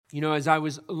As I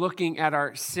was looking at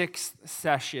our sixth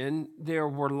session, there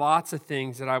were lots of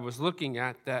things that I was looking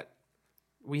at that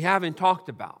we haven't talked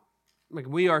about. Like,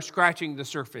 we are scratching the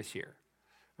surface here.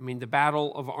 The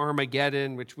Battle of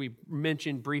Armageddon, which we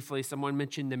mentioned briefly. Someone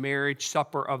mentioned the marriage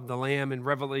supper of the Lamb in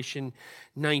Revelation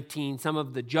 19. Some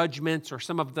of the judgments or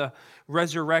some of the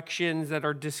resurrections that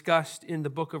are discussed in the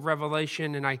book of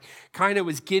Revelation. And I kind of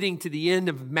was getting to the end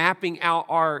of mapping out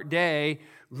our day,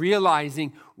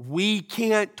 realizing we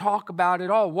can't talk about it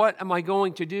all. What am I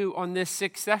going to do on this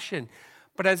sixth session?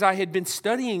 But as I had been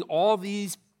studying all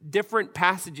these different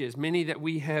passages, many that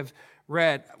we have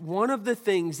read, one of the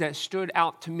things that stood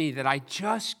out to me that I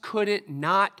just couldn't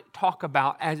not talk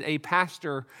about as a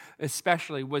pastor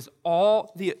especially was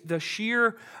all the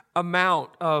sheer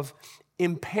amount of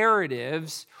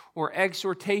imperatives or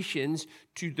exhortations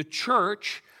to the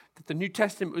church that the New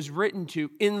Testament was written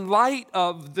to in light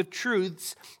of the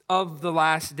truths of the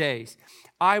last days.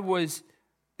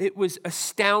 It was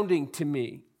astounding to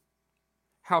me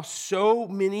how so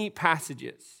many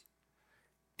passages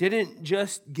didn't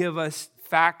just give us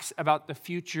facts about the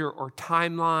future or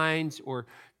timelines or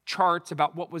charts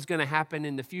about what was going to happen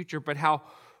in the future, but how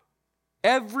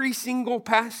every single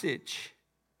passage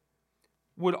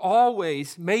would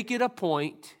always make it a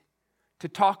point to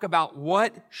talk about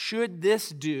what should this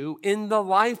do in the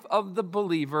life of the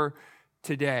believer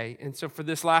today. And so for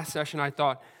this last session, I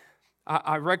thought,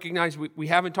 I recognize we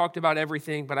haven't talked about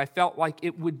everything, but I felt like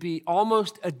it would be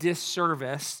almost a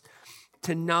disservice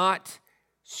to not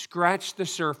scratch the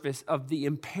surface of the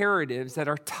imperatives that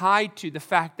are tied to the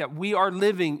fact that we are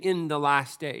living in the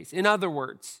last days. In other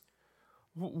words,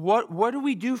 what do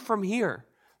we do from here?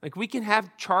 Like, we can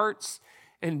have charts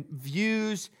and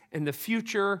views and the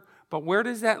future, but where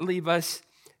does that leave us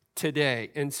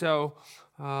today? And so,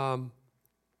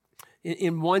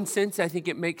 in one sense, I think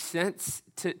it makes sense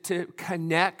to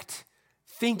connect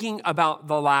thinking about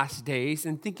the last days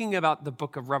and thinking about the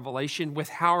book of Revelation with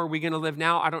how are we going to live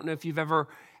now. I don't know if you've ever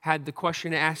had the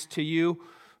question asked to you,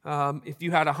 if you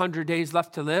had 100 days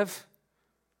left to live,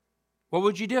 what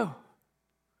would you do?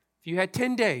 If you had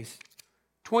 10 days,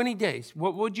 20 days,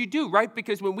 what would you do, right?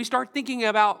 Because when we start thinking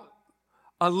about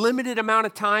a limited amount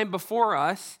of time before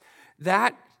us,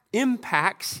 that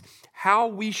impacts how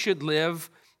we should live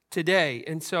today.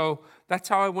 And so that's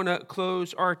how I want to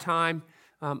close our time.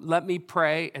 Let me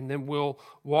pray, and then we'll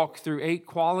walk through 8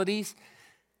 qualities,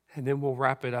 and then we'll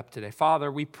wrap it up today.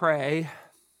 Father, we pray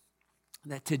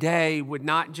that today would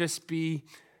not just be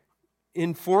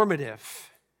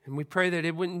informative, and we pray that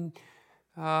it wouldn't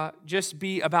just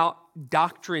be about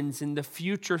doctrines and the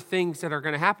future things that are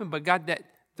going to happen, but God, that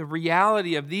the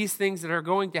reality of these things that are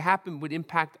going to happen would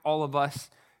impact all of us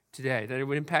today, that it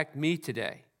would impact me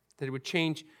today, that it would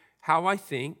change how I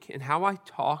think and how I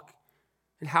talk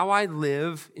and how I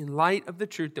live in light of the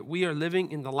truth that we are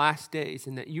living in the last days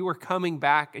and that you are coming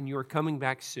back and you are coming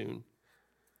back soon.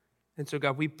 And so,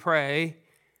 God, we pray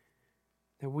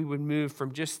that we would move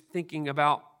from just thinking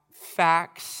about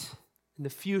facts in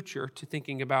the future to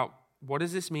thinking about what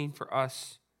does this mean for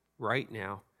us right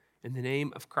now. In the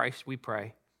name of Christ, we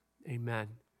pray. Amen.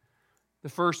 The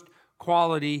first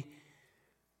quality,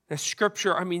 the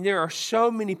Scripture, there are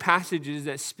so many passages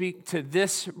that speak to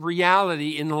this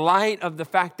reality in light of the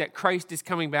fact that Christ is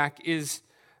coming back, is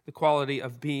the quality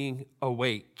of being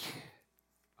awake.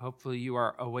 Hopefully you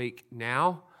are awake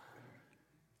now.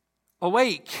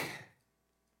 Awake.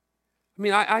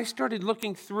 I started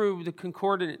looking through the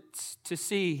concordance to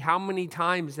see how many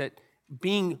times that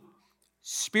being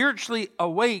spiritually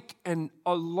awake and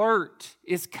alert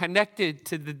is connected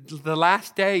to the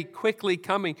last day quickly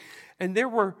coming. And there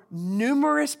were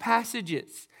numerous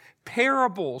passages,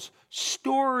 parables,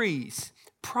 stories,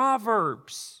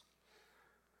 proverbs.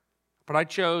 But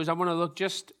I want to look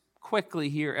just quickly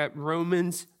here at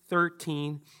Romans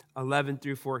 13, 11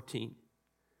 through 14.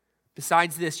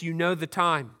 Besides this, you know the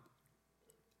time.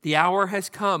 The hour has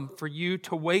come for you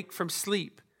to wake from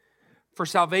sleep. For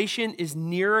salvation is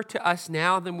nearer to us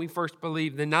now than we first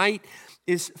believed. The night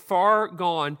is far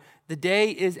gone. The day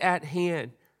is at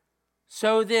hand.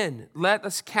 So then, let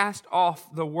us cast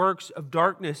off the works of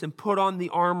darkness and put on the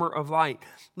armor of light.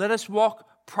 Let us walk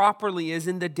properly as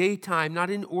in the daytime, not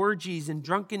in orgies and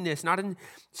drunkenness, not in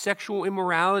sexual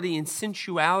immorality and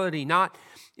sensuality, not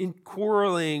in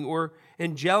quarreling or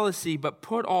in jealousy, but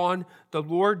put on the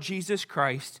Lord Jesus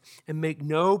Christ and make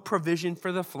no provision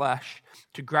for the flesh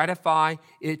to gratify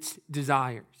its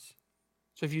desires.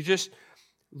 So if you just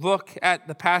look at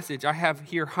the passage I have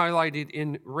here highlighted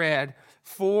in red,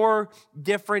 4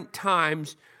 different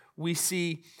times we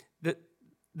see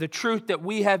the truth that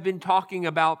we have been talking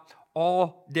about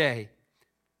all day.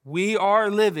 We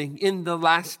are living in the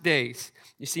last days.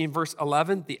 You see in verse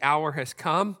 11, the hour has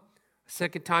come.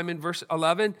 Second time in verse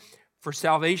 11, for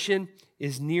salvation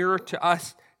is nearer to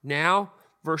us now.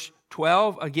 Verse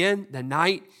 12, again, the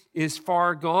night is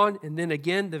far gone. And then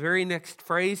again, the very next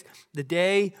phrase, the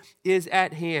day is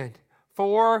at hand.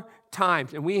 4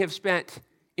 times. And we have spent,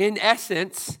 in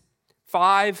essence,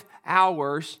 5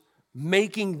 hours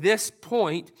making this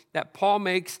point that Paul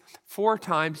makes 4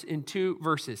 times in 2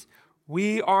 verses.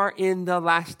 We are in the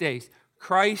last days.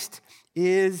 Christ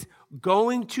is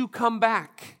going to come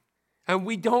back, and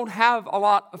we don't have a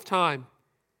lot of time.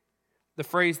 The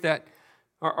phrase that,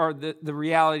 or the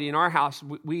reality in our house,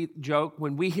 we joke,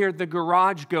 when we hear the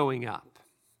garage going up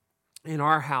in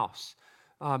our house,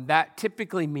 that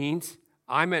typically means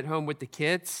I'm at home with the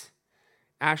kids.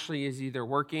 Ashley is either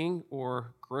working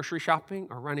or grocery shopping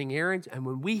or running errands. And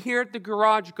when we hear the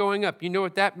garage going up, you know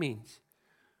what that means?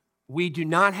 We do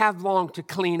not have long to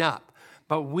clean up,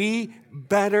 but we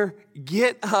better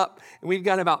get up. And we've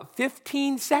got about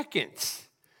 15 seconds.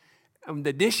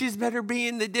 The dishes better be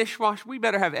in the dishwasher. We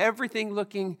better have everything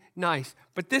looking nice.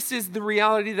 But this is the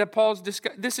reality that Paul's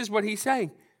discussing. This is what he's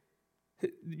saying.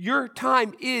 Your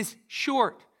time is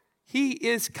short. He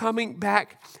is coming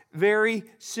back very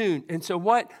soon. And so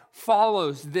what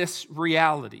follows this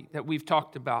reality that we've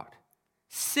talked about?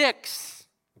 6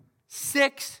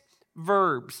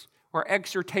 verbs or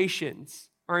exhortations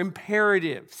or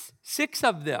imperatives, 6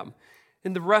 of them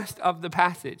in the rest of the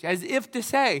passage, as if to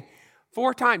say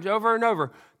 4 times over and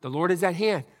over, the Lord is at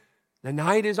hand. The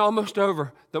night is almost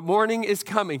over. The morning is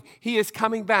coming. He is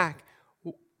coming back.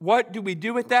 What do we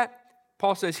do with that?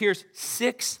 Paul says, here's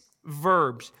 6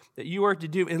 verbs that you are to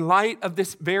do in light of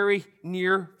this very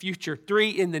near future. 3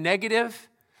 in the negative,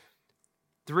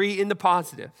 3 in the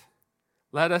positive.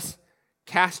 Let us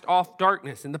cast off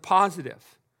darkness in the positive.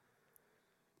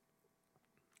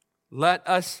 Let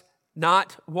us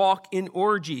not walk in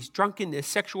orgies, drunkenness,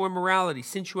 sexual immorality,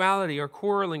 sensuality, or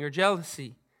quarreling or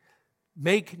jealousy.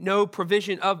 Make no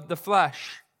provision of the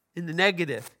flesh in the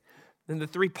negative. Then the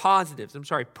 3 positives.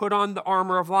 Put on the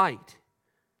armor of light.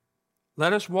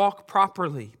 Let us walk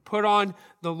properly. Put on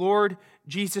the Lord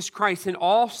Jesus Christ. And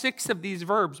all 6 of these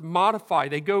verbs modify.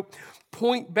 They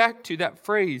point back to that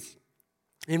phrase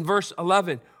in verse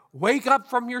 11. Wake up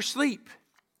from your sleep.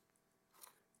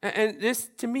 And this,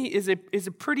 to me, is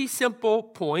a pretty simple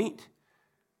point.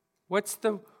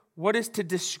 What is to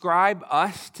describe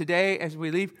us today as we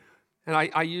leave? And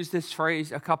I used this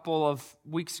phrase a couple of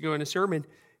weeks ago in a sermon.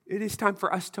 It is time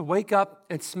for us to wake up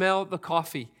and smell the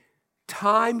coffee.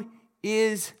 Time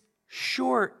is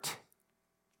short.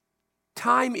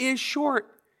 Time is short.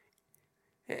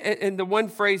 And the one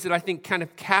phrase that I think kind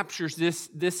of captures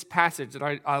this passage that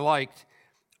I liked,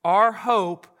 our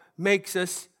hope makes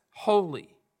us holy.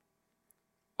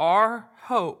 Our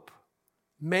hope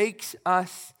makes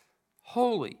us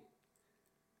holy.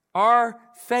 Our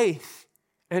faith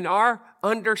and our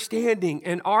understanding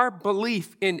and our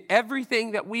belief in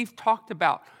everything that we've talked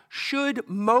about should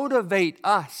motivate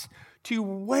us to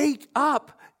wake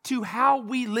up to how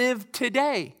we live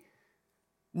today,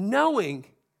 knowing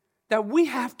that we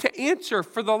have to answer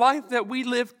for the life that we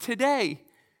live today.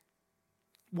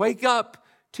 Wake up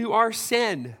to our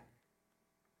sin.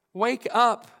 Wake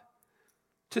up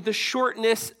to the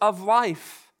shortness of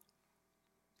life.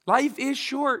 Life is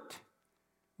short.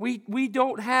 We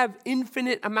don't have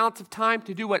infinite amounts of time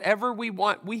to do whatever we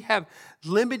want. We have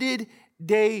limited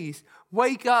days.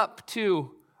 Wake up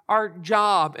to our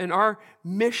job and our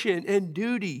mission and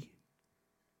duty.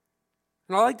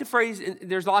 And I like the phrase, and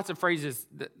there's lots of phrases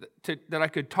that I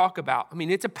could talk about. I mean,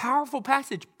 it's a powerful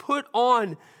passage. Put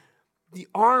on the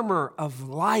armor of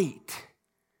light.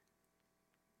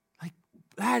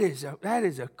 That is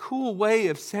a cool way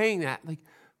of saying that. Like,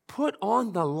 put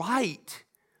on the light.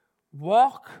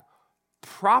 Walk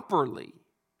properly.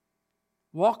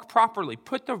 Walk properly.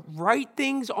 Put the right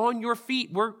things on your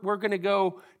feet. We're going to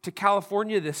go to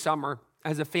California this summer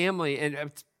as a family, and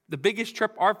it's the biggest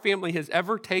trip our family has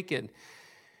ever taken.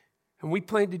 And we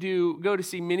plan to go to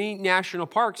see many national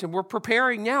parks, and we're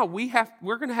preparing now.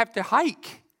 We're going to have to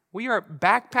hike. We are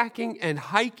backpacking and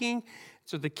hiking.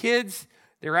 So the kids,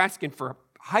 they're asking for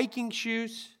hiking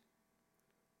shoes,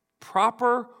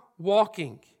 proper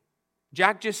walking.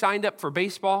 Jack just signed up for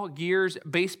baseball, Gears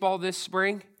baseball this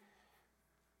spring.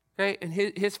 Okay, and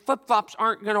his flip-flops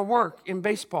aren't going to work in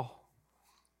baseball.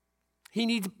 He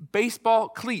needs baseball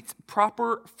cleats,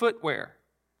 proper footwear.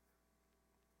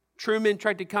 Truman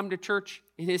tried to come to church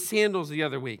in his sandals the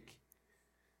other week.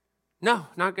 No,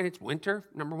 not good. It's winter,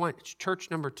 number 1. It's church,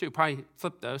 number 2. Probably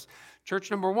flip those. Church,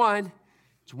 number 1.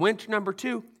 It's winter, number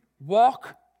 2.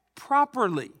 Walk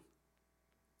properly.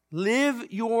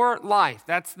 Live your life.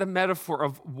 That's the metaphor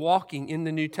of walking in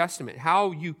the New Testament.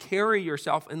 How you carry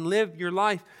yourself and live your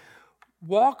life.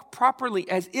 Walk properly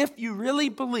as if you really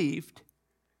believed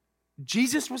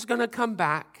Jesus was going to come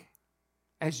back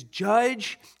as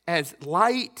judge, as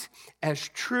light, as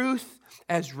truth,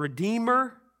 as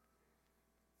redeemer.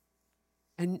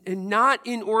 And not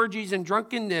in orgies and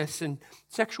drunkenness and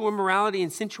sexual immorality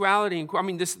and sensuality.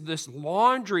 And this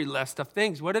laundry list of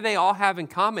things. What do they all have in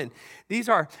common? These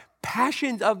are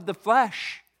passions of the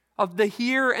flesh, of the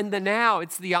here and the now.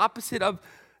 It's the opposite of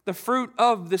the fruit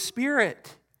of the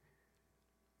Spirit.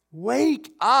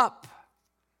 Wake up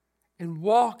and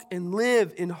walk and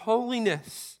live in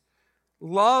holiness.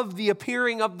 Love the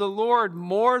appearing of the Lord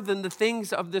more than the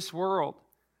things of this world.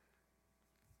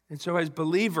 And so as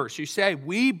believers who say,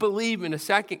 we believe in a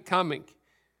second coming,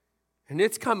 and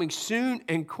it's coming soon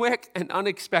and quick and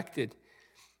unexpected,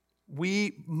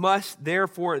 we must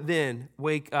therefore then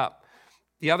wake up.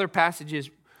 The other passages,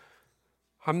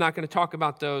 I'm not going to talk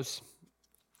about those.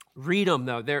 Read them,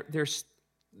 though. There's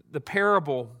the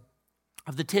parable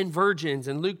of the 10 virgins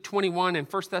in Luke 21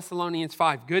 and 1 Thessalonians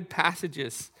 5. Good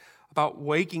passages about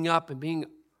waking up and being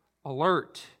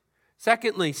alert.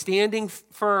 Secondly, standing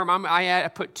firm. I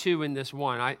put 2 in this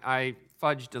one. I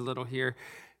fudged a little here.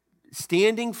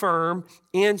 Standing firm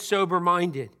and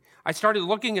sober-minded. I started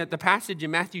looking at the passage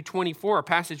in Matthew 24, a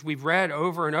passage we've read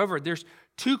over and over. There's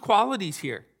 2 qualities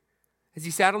here. As he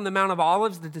sat on the Mount of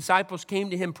Olives, the disciples came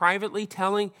to him privately,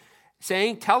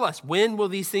 saying, "Tell us, when will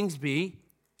these things be?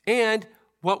 And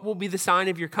what will be the sign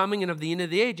of your coming and of the end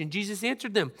of the age?" And Jesus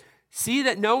answered them, "See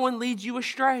that no one leads you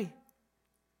astray."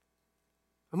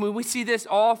 We see this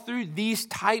all through these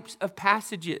types of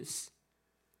passages.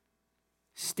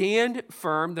 Stand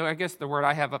firm, though I guess the word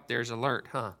I have up there is alert,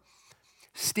 huh?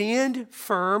 Stand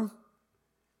firm.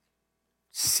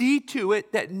 See to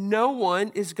it that no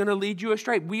one is going to lead you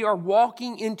astray. We are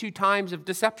walking into times of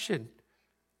deception.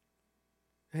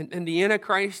 And the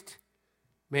Antichrist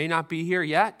may not be here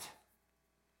yet,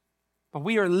 but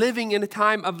we are living in a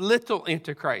time of little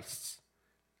antichrists.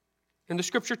 And the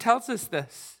scripture tells us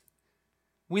this.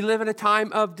 We live in a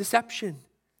time of deception.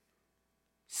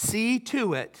 See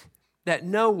to it that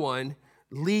no one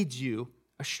leads you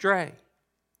astray.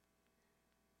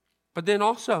 But then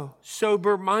also,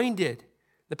 sober-minded.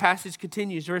 The passage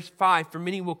continues, verse 5, "For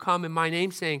many will come in my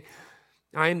name, saying,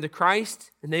 I am the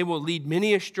Christ, and they will lead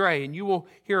many astray. And you will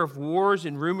hear of wars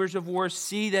and rumors of wars.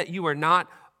 See that you are not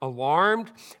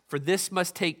alarmed, for this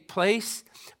must take place,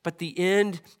 but the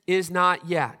end is not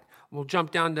yet." We'll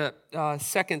jump down to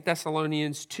 2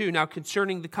 Thessalonians 2. "Now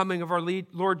concerning the coming of our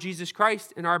Lord Jesus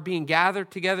Christ and our being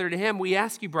gathered together to him, we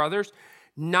ask you, brothers,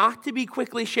 not to be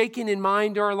quickly shaken in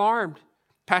mind or alarmed."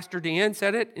 Pastor Dan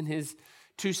said it in his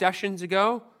 2 sessions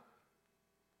ago.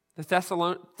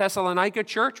 The Thessalonica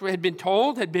church had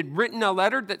been written a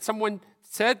letter that someone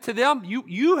said to them,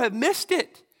 you have missed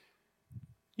it.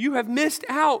 You have missed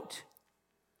out.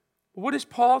 What is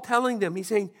Paul telling them? He's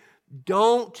saying,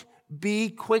 don't be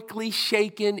quickly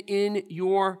shaken in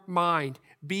your mind.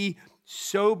 Be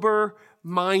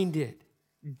sober-minded.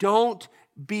 Don't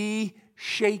be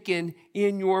shaken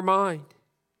in your mind.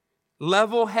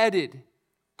 Level-headed,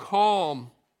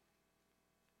 calm.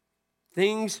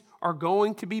 Things are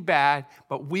going to be bad,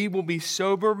 but we will be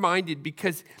sober-minded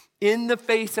because in the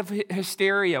face of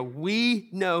hysteria, we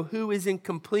know who is in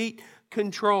complete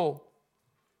control.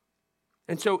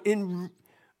 And so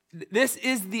this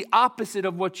is the opposite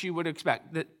of what you would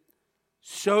expect. That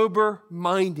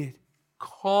sober-minded,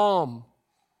 calm.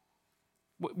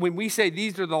 When we say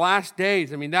these are the last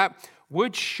days, that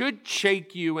should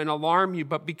shake you and alarm you.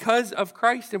 But because of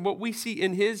Christ and what we see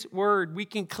in his word, we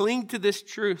can cling to this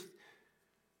truth.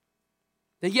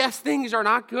 That yes, things are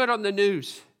not good on the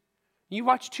news. You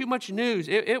watch too much news,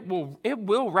 it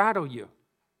will rattle you.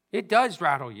 It does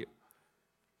rattle you.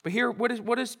 But here, what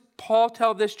does Paul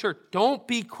tell this church? Don't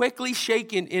be quickly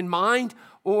shaken in mind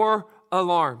or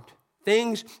alarmed.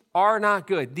 Things are not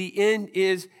good. The end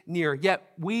is near.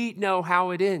 Yet we know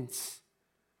how it ends.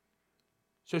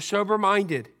 So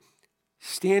sober-minded,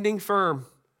 standing firm,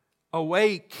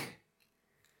 awake.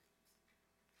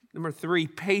 Number 3,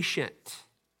 patient.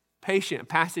 Patient, a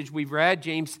passage we've read,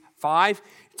 James 5.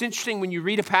 It's interesting when you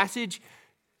read a passage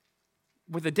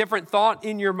with a different thought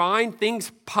in your mind,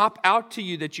 things pop out to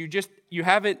you that you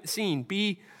haven't seen.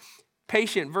 Be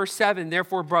patient. Verse 7,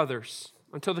 "Therefore, brothers,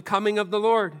 until the coming of the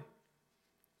Lord,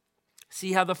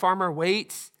 see how the farmer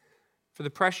waits for the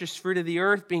precious fruit of the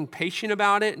earth, being patient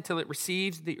about it until it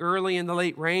receives the early and the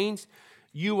late rains.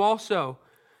 You also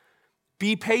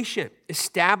Be patient.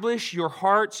 Establish your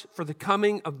hearts, for the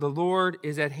coming of the Lord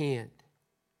is at hand.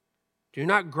 Do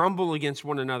not grumble against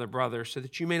one another, brothers, so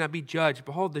that you may not be judged.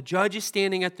 Behold, the judge is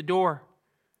standing at the door.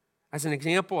 As an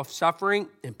example of suffering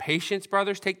and patience,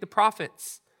 brothers, take the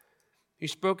prophets who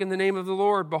spoke in the name of the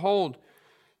Lord. Behold,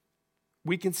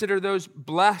 we consider those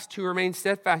blessed who remain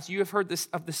steadfast. You have heard this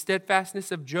of the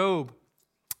steadfastness of Job,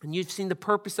 and you've seen the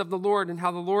purpose of the Lord and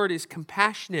how the Lord is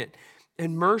compassionate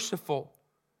and merciful.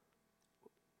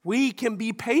 We can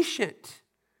be patient.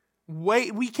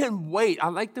 We can wait. I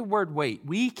like the word wait.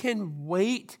 We can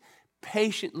wait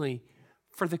patiently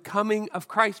for the coming of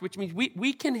Christ, which means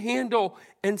we can handle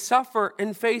and suffer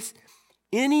and face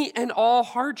any and all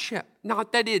hardship.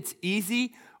 Not that it's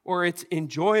easy or it's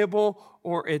enjoyable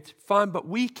or it's fun, but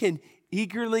we can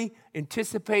eagerly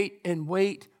anticipate and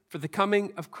wait for the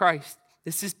coming of Christ.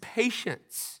 This is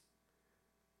patience.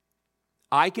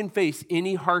 I can face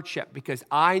any hardship because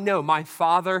I know my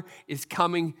Father is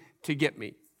coming to get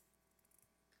me.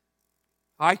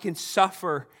 I can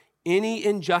suffer any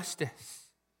injustice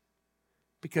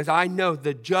because I know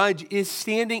the judge is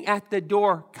standing at the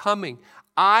door coming.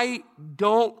 I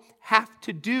don't have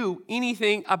to do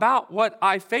anything about what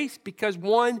I face because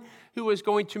one who is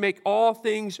going to make all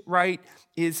things right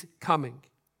is coming.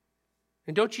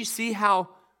 And don't you see how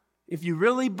if you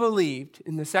really believed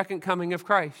in the second coming of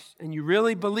Christ and you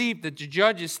really believed that the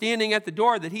judge is standing at the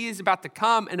door, that he is about to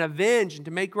come and avenge and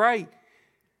to make right,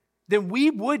 then we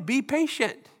would be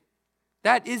patient.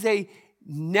 That is a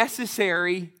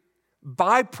necessary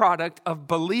byproduct of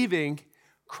believing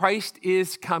Christ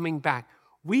is coming back.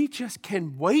 We just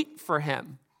can wait for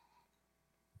him.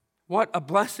 What a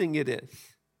blessing it is.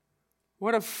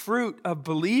 What a fruit of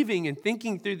believing and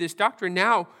thinking through this doctrine.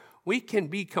 Now we can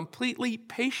be completely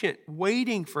patient,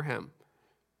 waiting for him.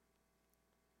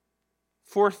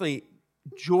 Fourthly,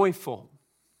 joyful.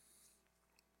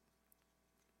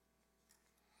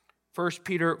 1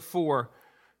 Peter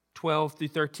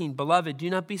 4:12-13. Beloved, do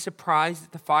not be surprised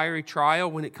at the fiery trial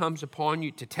when it comes upon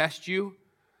you to test you,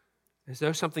 as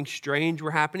though something strange were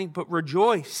happening, but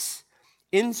rejoice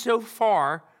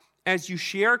insofar as you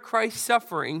share Christ's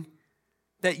suffering,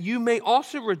 that you may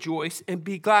also rejoice and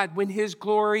be glad when his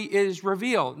glory is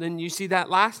revealed. And then you see that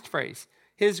last phrase,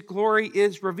 his glory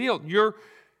is revealed.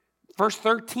 Verse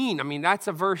 13, that's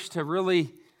a verse to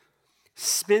really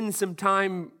spend some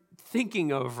time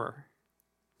thinking over.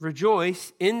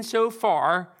 Rejoice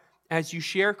insofar as you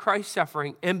share Christ's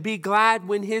suffering and be glad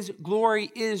when his glory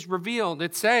is revealed.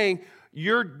 It's saying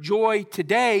your joy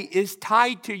today is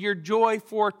tied to your joy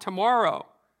for tomorrow.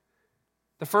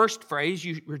 The first phrase,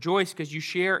 you rejoice because you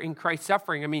share in Christ's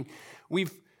suffering.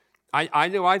 I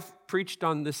know I've preached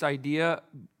on this idea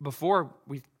before.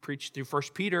 We've preached through 1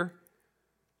 Peter.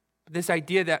 This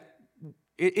idea that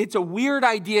it's a weird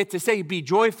idea to say be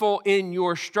joyful in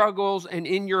your struggles and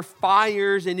in your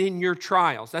fires and in your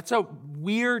trials. That's a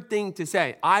weird thing to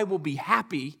say. I will be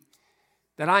happy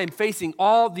that I am facing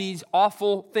all these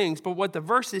awful things. But what the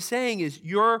verse is saying is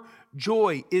your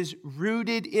joy is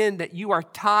rooted in that you are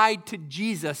tied to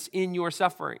Jesus in your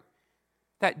suffering.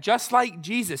 That just like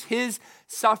Jesus, his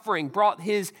suffering brought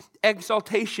his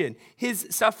exaltation. His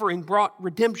suffering brought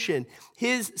redemption.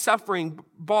 His suffering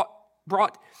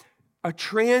brought a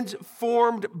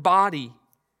transformed body.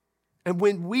 And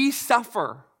when we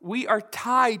suffer, we are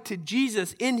tied to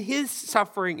Jesus in his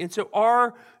suffering. And so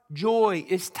our joy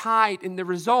is tied in the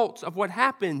results of what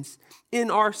happens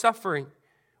in our suffering.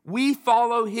 We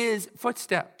follow his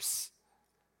footsteps.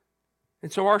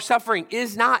 And so our suffering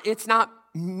it's not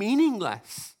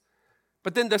meaningless.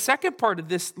 But then the second part of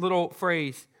this little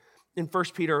phrase in 1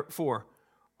 Peter 4,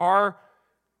 our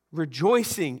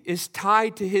rejoicing is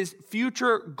tied to his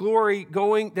future glory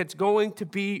that's going to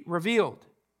be revealed.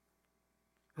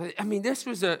 This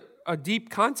was a deep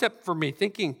concept for me,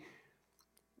 thinking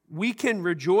we can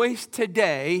rejoice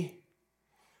today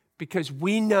because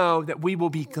we know that we will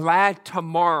be glad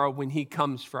tomorrow when he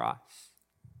comes for us.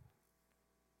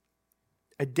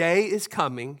 A day is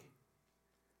coming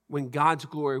when God's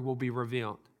glory will be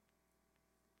revealed.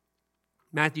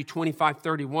 Matthew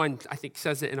 25:31, I think,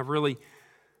 says it in a really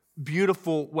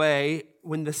beautiful way.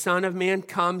 When the Son of Man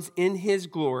comes in his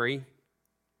glory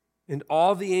and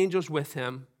all the angels with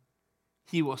him,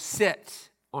 he will sit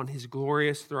on his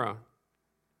glorious throne.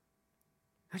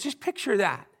 Now just picture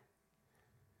that.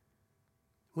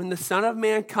 When the Son of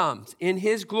Man comes in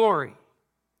his glory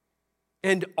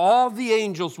and all the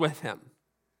angels with him,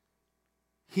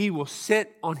 he will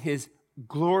sit on his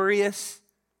glorious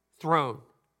throne.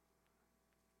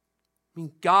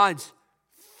 God's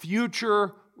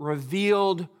future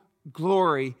revealed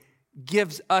glory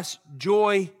gives us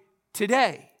joy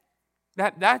today.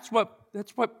 That's what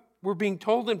we're being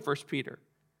told in 1 Peter.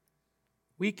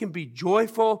 We can be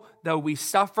joyful though we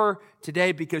suffer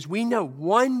today because we know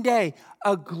one day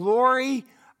a glorious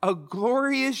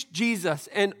Jesus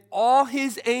and all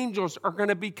his angels are going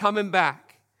to be coming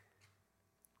back.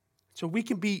 So we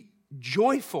can be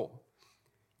joyful.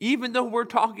 Even though we're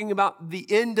talking about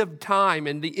the end of time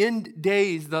and the end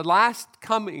days, the last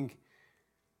coming,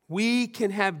 we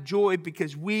can have joy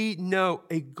because we know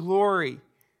a glory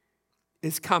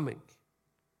is coming.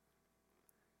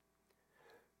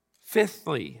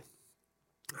 Fifthly,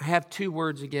 I have two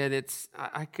words again.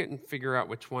 I couldn't figure out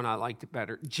which one I liked it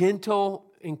better. Gentle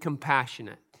and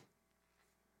compassionate.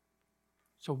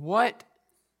 So what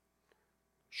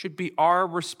should be our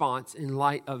response in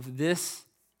light of this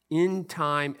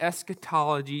end-time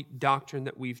eschatology doctrine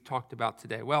that we've talked about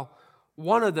today? Well,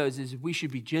 one of those is we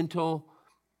should be gentle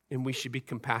and we should be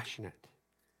compassionate.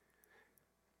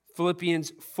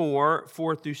 Philippians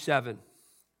 4:4-7.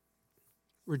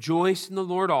 Rejoice in the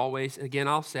Lord always. Again,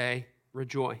 I'll say,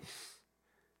 rejoice.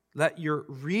 Let your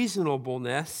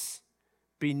reasonableness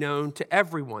be known to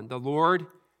everyone. The Lord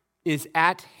is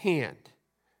at hand.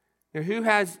 Now, who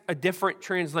has a different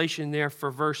translation there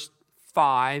for verse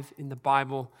 5 in the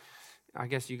Bible? I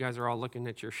guess you guys are all looking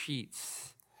at your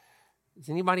sheets. Does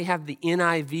anybody have the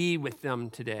NIV with them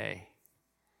today?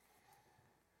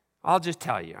 I'll just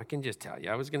tell you. I can just tell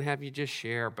you. I was going to have you just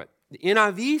share, but the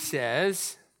NIV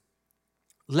says,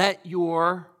 let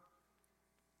your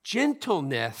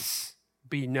gentleness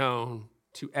be known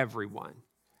to everyone.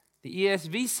 The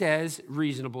ESV says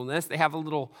reasonableness. They have a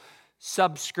little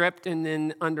subscript, and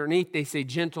then underneath they say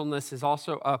gentleness is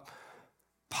also a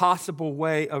possible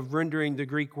way of rendering the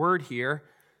Greek word here.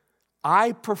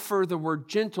 I prefer the word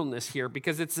gentleness here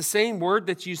because it's the same word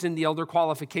that's used in the elder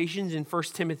qualifications in 1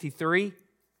 Timothy 3.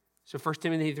 So 1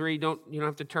 Timothy 3, you don't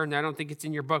have to turn there. I don't think it's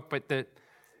in your book, but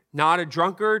not a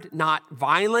drunkard, not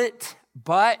violent,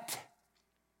 but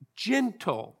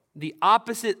gentle. The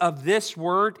opposite of this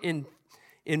word in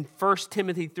 1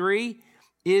 Timothy 3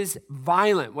 is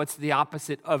violent. What's the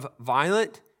opposite of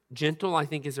violent? Gentle, I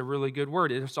think, is a really good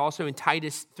word. It's also in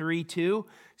Titus 3:2.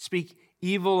 Speak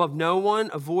evil of no one,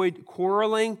 avoid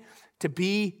quarreling, to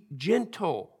be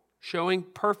gentle, showing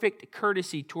perfect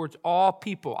courtesy towards all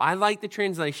people. I like the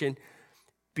translation,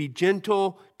 be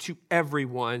gentle to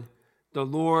everyone. The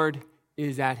Lord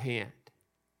is at hand.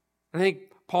 I think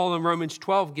Paul in Romans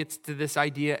 12 gets to this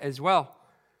idea as well.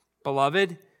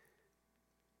 Beloved,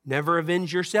 never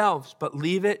avenge yourselves, but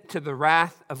leave it to the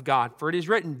wrath of God. For it is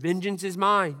written, vengeance is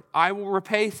mine. I will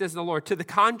repay, says the Lord. To the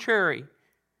contrary,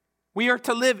 we are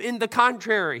to live in the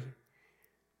contrary.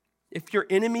 If your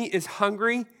enemy is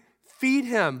hungry, feed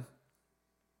him.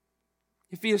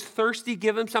 If he is thirsty,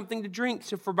 give him something to drink.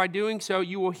 So for by doing so,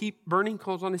 you will heap burning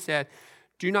coals on his head.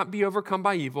 Do not be overcome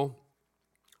by evil,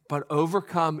 but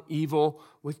overcome evil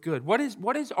with good. What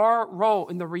is our role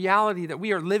in the reality that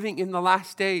we are living in the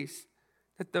last days?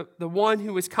 That the one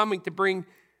who is coming to bring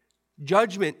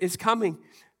judgment is coming.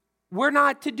 We're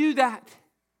not to do that.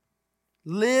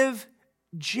 Live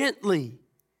gently,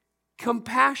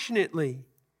 compassionately,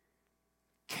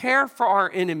 care for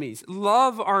our enemies,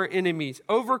 love our enemies,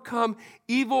 overcome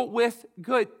evil with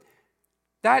good.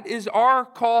 That is our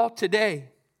call today.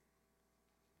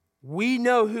 We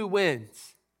know who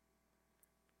wins.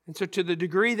 And so to the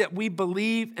degree that we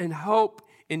believe and hope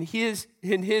in his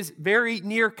very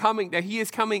near coming, that he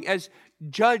is coming as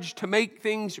judge to make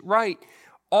things right,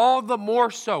 all the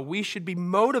more so we should be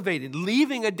motivated,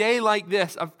 leaving a day like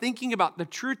this of thinking about the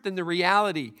truth and the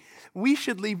reality. We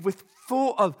should leave with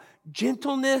full of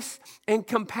gentleness and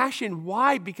compassion.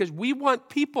 Why? Because we want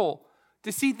people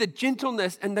to see the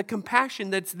gentleness and the compassion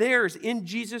that's theirs in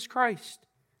Jesus Christ.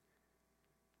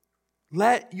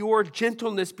 Let your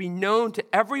gentleness be known to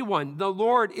everyone. The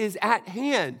Lord is at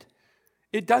hand.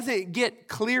 It doesn't get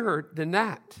clearer than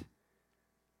that.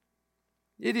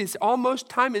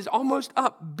 Time is almost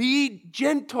up. Be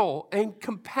gentle and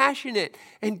compassionate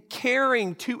and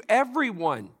caring to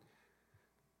everyone.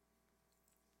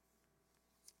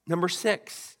 Number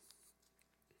 6,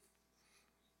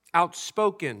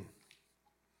 outspoken.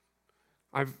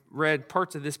 I've read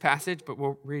parts of this passage, but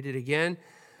we'll read it again.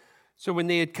 So when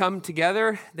they had come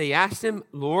together, they asked him,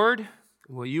 Lord,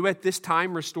 will you at this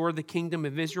time restore the kingdom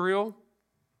of Israel?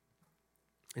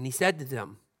 And he said to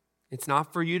them, it's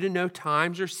not for you to know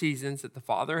times or seasons that the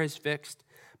Father has fixed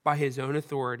by his own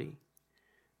authority,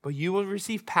 but you will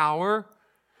receive power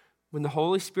when the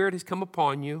Holy Spirit has come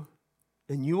upon you,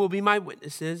 and you will be my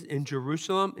witnesses in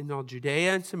Jerusalem, in all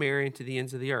Judea and Samaria, and to the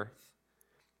ends of the earth.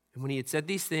 And when he had said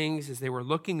these things, as they were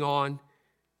looking on,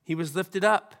 he was lifted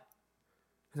up,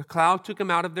 And a cloud took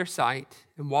him out of their sight,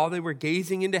 and while they were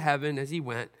gazing into heaven as he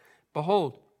went,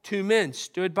 behold, two men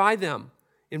stood by them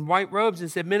in white robes and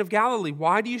said, Men of Galilee,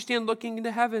 why do you stand looking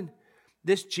into heaven?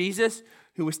 This Jesus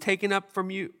who was taken up from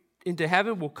you into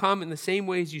heaven will come in the same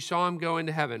way as you saw him go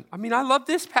into heaven. I mean, I love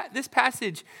this. This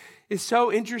passage is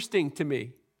so interesting to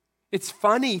me. It's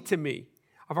funny to me.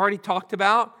 I've already talked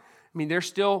about, they're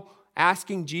still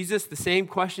asking Jesus the same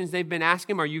questions they've been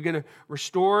asking him. Are you going to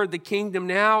restore the kingdom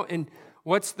now? And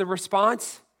what's the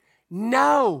response?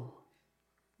 No,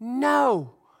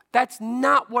 that's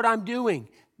not what I'm doing.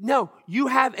 No, you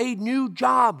have a new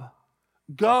job.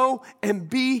 Go and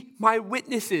be my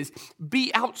witnesses.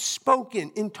 Be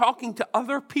outspoken in talking to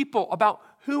other people about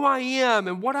who I am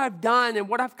and what I've done and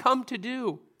what I've come to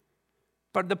do.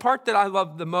 But the part that I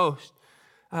love the most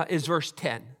is verse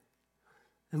 10.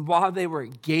 And while they were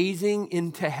gazing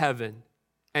into heaven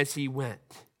as he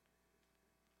went.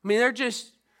 They're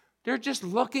just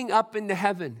looking up into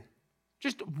heaven,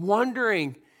 just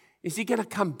wondering, is he going to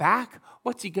come back?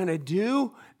 What's he going to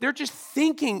do? They're just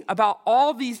thinking about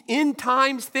all these end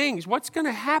times things. What's going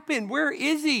to happen? Where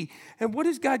is he? And what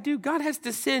does God do? God has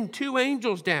to send two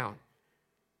angels down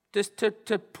just to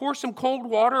pour some cold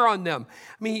water on them.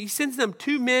 He sends them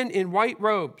two men in white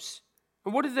robes.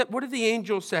 And what do the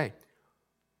angels say?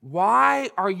 Why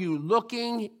are you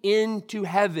looking into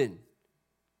heaven?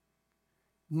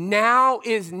 Now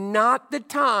is not the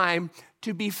time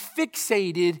to be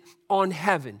fixated on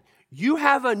heaven. You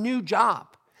have a new job,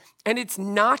 and it's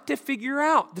not to figure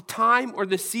out the time or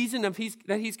the season that he's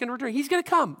going to return. He's going to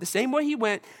come the same way he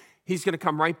went. He's going to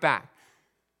come right back.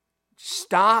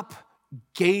 Stop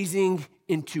gazing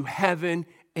into heaven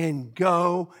and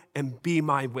go and be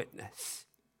my witness.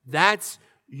 That's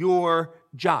your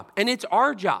job. And it's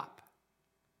our job.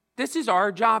 This is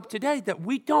our job today, that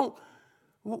we don't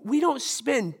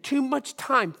spend too much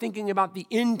time thinking about the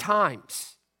end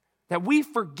times, that we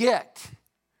forget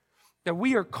that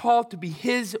we are called to be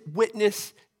his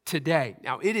witness today.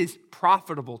 Now, it is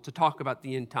profitable to talk about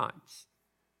the end times,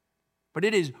 but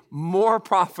it is more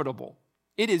profitable.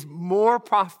 It is more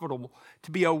profitable to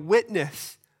be a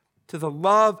witness to the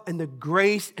love and the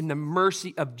grace and the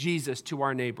mercy of Jesus to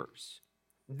our neighbors.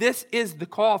 This is the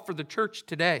call for the church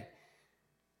today.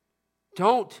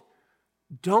 Don't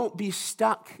be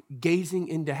stuck gazing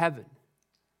into heaven.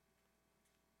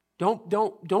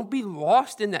 Don't be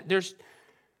lost in that.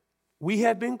 We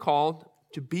have been called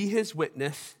to be his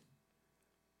witness,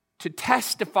 to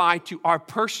testify to our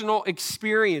personal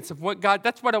experience of what God,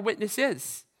 that's what a witness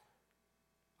is.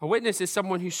 A witness is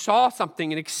someone who saw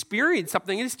something and experienced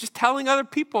something and is just telling other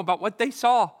people about what they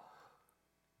saw.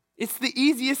 It's the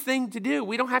easiest thing to do.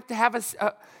 We don't have to have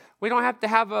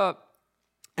an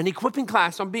equipping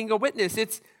class on being a witness.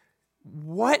 It's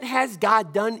what has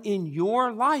God done in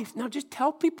your life? Now just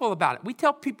tell people about it. We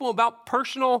tell people about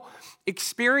personal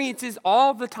experiences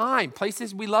all the time,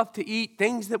 places we love to eat,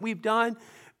 things that we've done.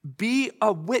 Be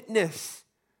a witness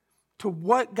to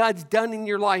what God's done in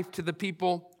your life to the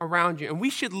people around you. And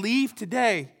we should leave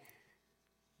today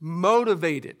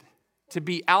motivated to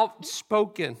be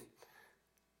outspoken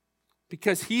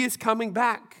because he is coming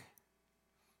back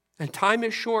and time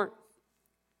is short.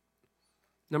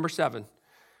 Number 7,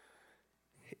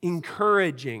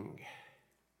 encouraging.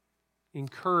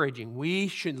 We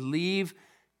should leave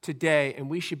today and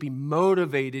we should be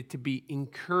motivated to be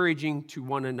encouraging to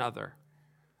one another.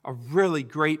 A really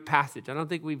great passage. I don't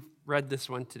think we've read this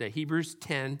one today. Hebrews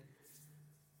 10,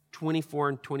 24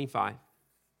 and 25.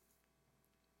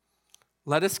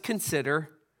 Let us consider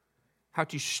how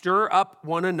to stir up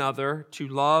one another to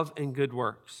love and good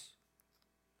works,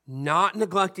 not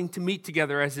neglecting to meet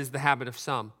together as is the habit of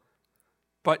some,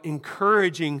 but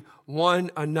encouraging one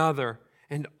another,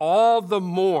 and all the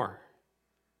more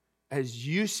as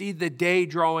you see the day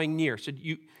drawing near. So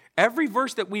every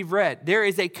verse that we've read, there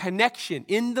is a connection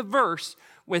in the verse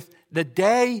with the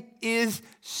day is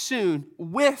soon,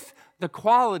 with the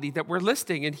quality that we're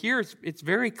listing. And here it's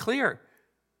very clear.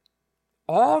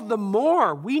 All the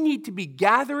more we need to be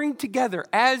gathering together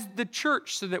as the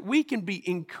church so that we can be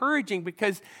encouraging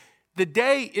because the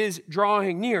day is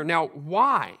drawing near. Now,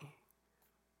 why?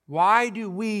 Why do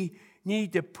we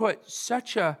need to put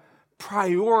such a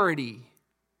priority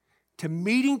to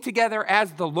meeting together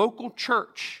as the local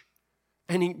church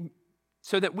and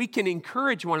so that we can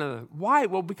encourage one another? Why?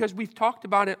 Well, because we've talked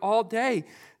about it all day.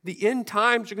 The end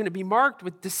times are going to be marked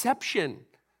with deception.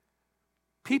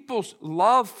 People's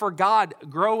love for God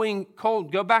growing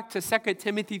cold. Go back to 2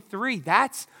 Timothy 3.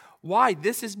 That's why.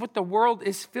 This is what the world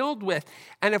is filled with.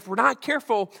 And if we're not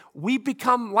careful, we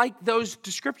become like those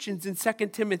descriptions in 2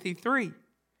 Timothy 3.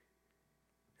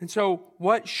 And so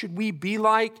what should we be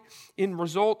like in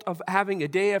result of having a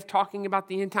day of talking about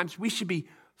the end times? We should be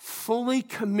fully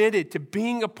committed to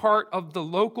being a part of the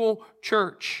local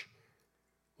church.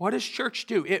 What does church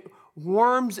do? It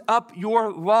warms up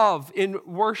your love in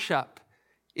worship.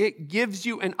 It gives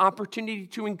you an opportunity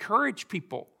to encourage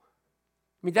people.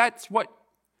 I mean,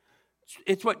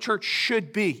 it's what church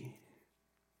should be.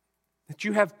 That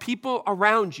you have people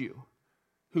around you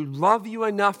who love you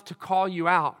enough to call you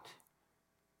out,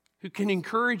 who can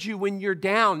encourage you when you're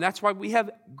down. That's why we have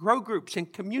grow groups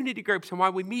and community groups and why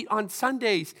we meet on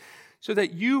Sundays, so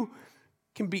that you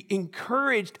can be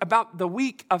encouraged about the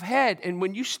week ahead. And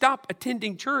when you stop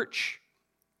attending church,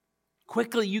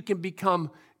 quickly you can become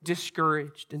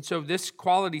discouraged. And so this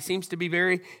quality seems to be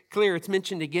very clear. It's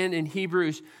mentioned again in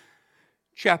Hebrews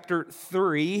chapter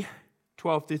 3,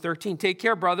 12 through 13. Take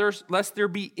care, brothers, lest there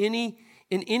be in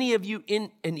any of you in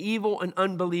an evil and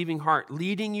unbelieving heart,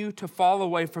 leading you to fall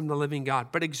away from the living God.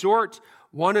 But exhort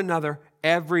one another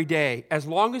every day, as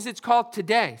long as it's called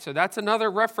today. So that's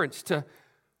another reference to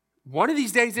one of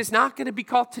these days it's not going to be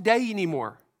called today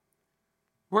anymore.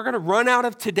 We're going to run out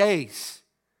of todays.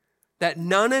 That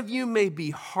none of you may be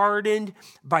hardened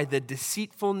by the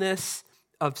deceitfulness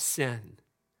of sin.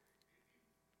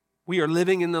 We are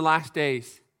living in the last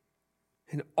days,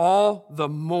 and all the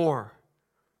more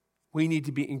we need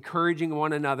to be encouraging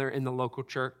one another in the local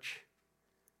church.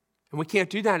 And we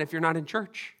can't do that if you're not in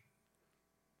church.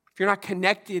 If you're not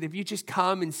connected, if you just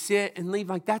come and sit and leave,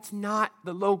 like that's not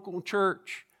the local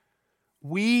church.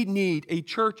 We need a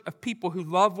church of people who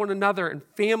love one another and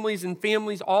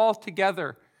families all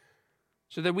together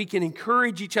so that we can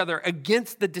encourage each other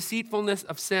against the deceitfulness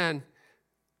of sin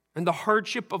and the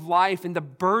hardship of life and the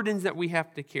burdens that we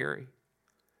have to carry.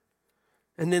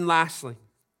 And then lastly,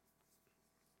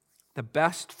 the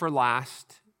best for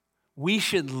last, we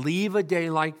should leave a day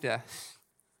like this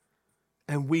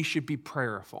and we should be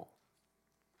prayerful.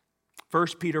 1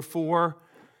 Peter 4,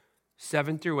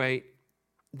 7 through 8,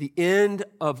 the end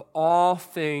of all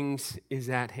things is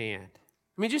at hand.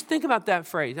 I mean, just think about that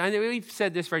phrase. I know we've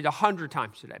said this phrase 100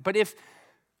 times today, but if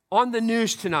on the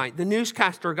news tonight, the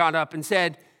newscaster got up and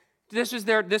said, this was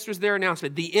their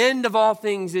announcement, the end of all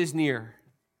things is near.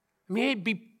 I mean, it'd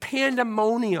be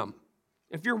pandemonium.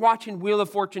 If you're watching Wheel of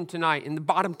Fortune tonight in the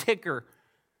bottom ticker,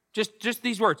 just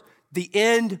these words, the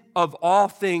end of all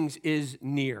things is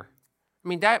near. I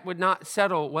mean, that would not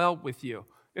settle well with you.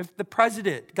 If the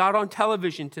president got on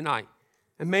television tonight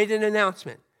and made an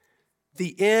announcement,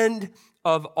 the end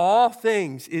of all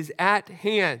things is at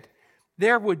hand,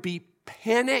 there would be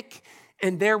panic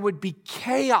and there would be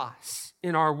chaos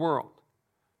in our world.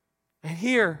 And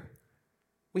here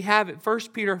we have it, 1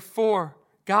 Peter 4,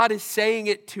 God is saying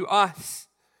it to us.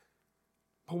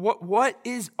 What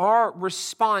is our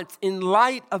response in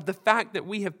light of the fact that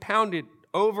we have pounded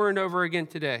over and over again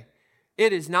today?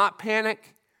 It is not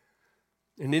panic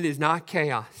and it is not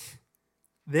chaos.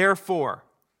 Therefore,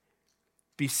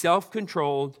 be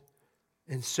self-controlled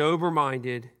and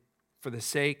sober-minded for the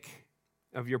sake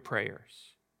of your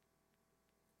prayers.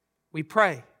 We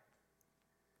pray.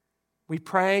 We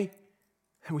pray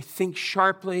and we think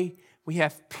sharply. We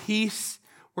have peace.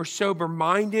 We're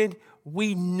sober-minded.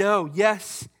 We know,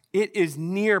 yes, it is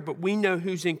near, but we know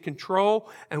who's in control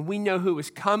and we know who is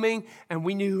coming and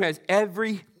we know who has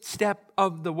every step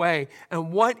of the way.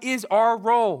 And what is our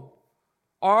role?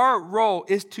 Our role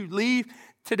is to leave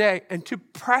today and to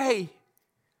pray.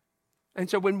 And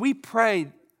so when we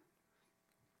pray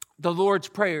the Lord's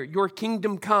Prayer, your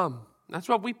kingdom come, that's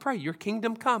what we pray, your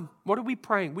kingdom come. What are we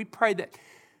praying? We pray that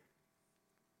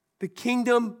the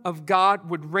kingdom of God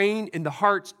would reign in the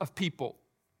hearts of people.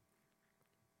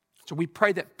 So we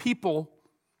pray that people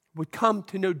would come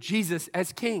to know Jesus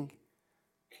as King.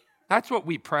 That's what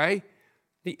we pray.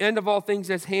 The end of all things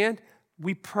at hand.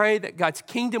 We pray that God's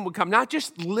kingdom would come, not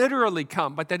just literally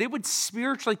come, but that it would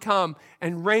spiritually come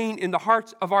and reign in the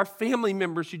hearts of our family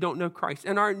members who don't know Christ,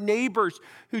 and our neighbors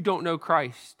who don't know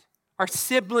Christ, our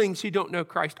siblings who don't know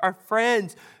Christ, our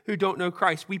friends who don't know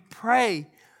Christ. We pray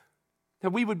that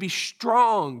we would be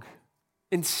strong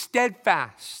and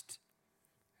steadfast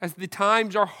as the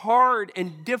times are hard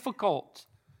and difficult.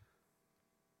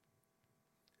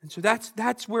 And so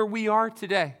that's where we are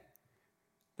today.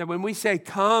 That when we say,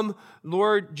 come,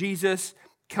 Lord Jesus,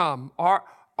 come,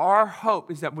 our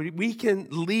hope is that we can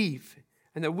leave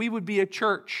and that we would be a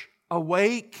church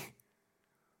awake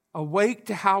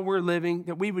to how we're living,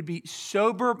 that we would be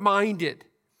sober-minded,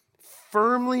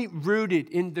 firmly rooted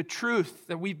in the truth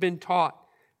that we've been taught,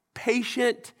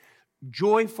 patient,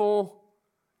 joyful,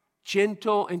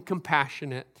 gentle, and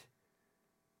compassionate,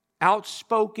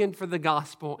 outspoken for the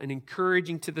gospel and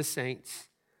encouraging to the saints,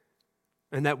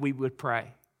 and that we would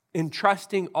pray,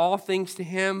 entrusting all things to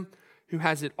him who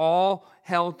has it all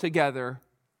held together.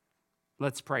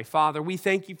 Let's pray. Father, we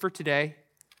thank you for today.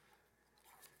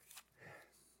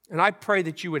 And I pray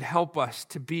that you would help us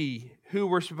to be who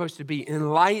we're supposed to be in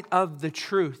light of the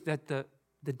truth that the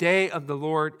day of the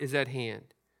Lord is at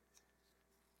hand.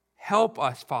 Help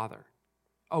us, Father.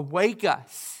 Awake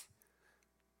us.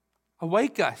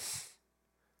 Awake us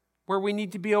where we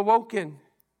need to be awoken,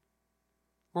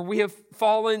 where we have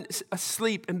fallen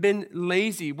asleep and been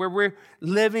lazy, where we're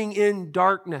living in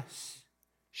darkness.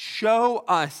 Show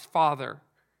us, Father,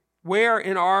 where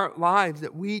in our lives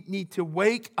that we need to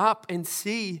wake up and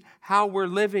see how we're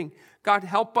living. God,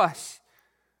 help us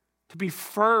to be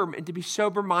firm and to be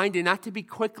sober-minded, not to be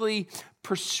quickly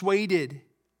persuaded,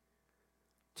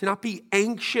 to not be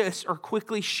anxious or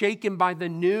quickly shaken by the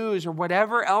news or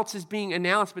whatever else is being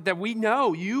announced, but that we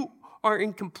know you are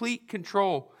in complete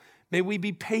control. May we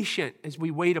be patient as we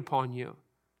wait upon you,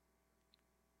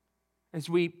 as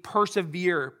we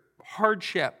persevere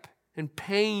hardship and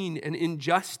pain and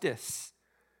injustice.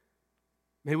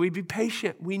 May we be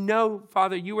patient. We know,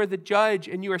 Father, you are the judge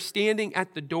and you are standing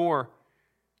at the door.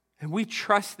 And we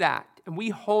trust that and we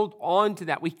hold on to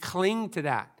that. We cling to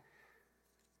that.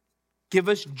 Give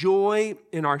us joy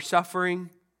in our suffering.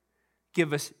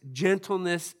 Give us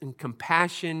gentleness and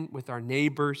compassion with our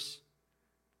neighbors.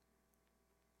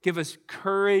 Give us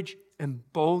courage and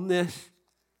boldness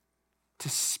to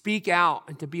speak out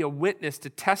and to be a witness, to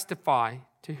testify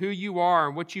to who you are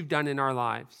and what you've done in our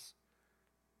lives.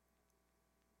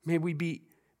 May we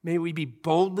be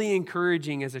boldly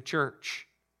encouraging as a church,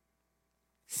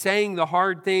 saying the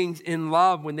hard things in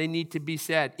love when they need to be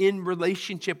said, in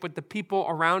relationship with the people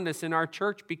around us in our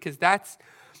church, because that's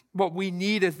what we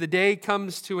need as the day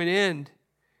comes to an end,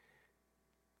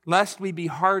 lest we be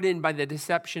hardened by the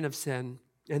deception of sin.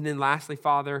 And then lastly,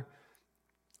 Father,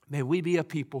 may we be a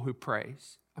people who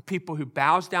praise, a people who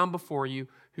bows down before you,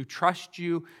 who trusts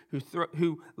you,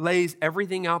 who lays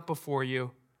everything out before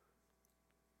you.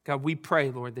 God, we pray,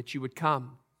 Lord, that you would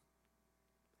come,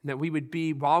 and that we would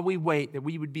be, while we wait, that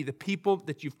we would be the people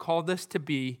that you've called us to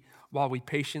be while we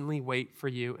patiently wait for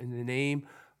you. In the name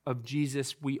of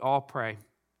Jesus, we all pray.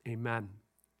 Amen.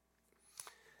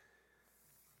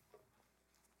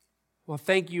 Well,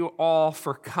 thank you all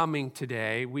for coming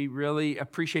today. We really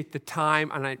appreciate the time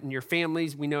and your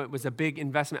families. We know it was a big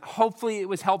investment. Hopefully it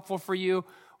was helpful for you.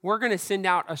 We're going to send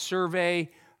out a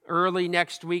survey early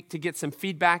next week to get some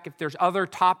feedback. If there's other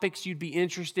topics you'd be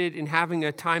interested in having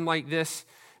a time like this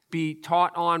be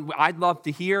taught on, I'd love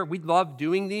to hear. We'd love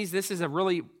doing these. This is a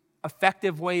really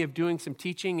effective way of doing some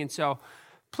teaching. And so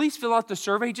please fill out the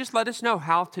survey. Just let us know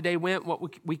how today went, what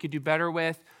we could do better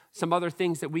with, some other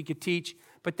things that we could teach.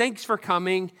 But thanks for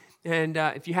coming. And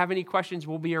if you have any questions,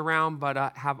 we'll be around.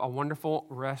 But have a wonderful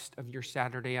rest of your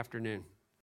Saturday afternoon.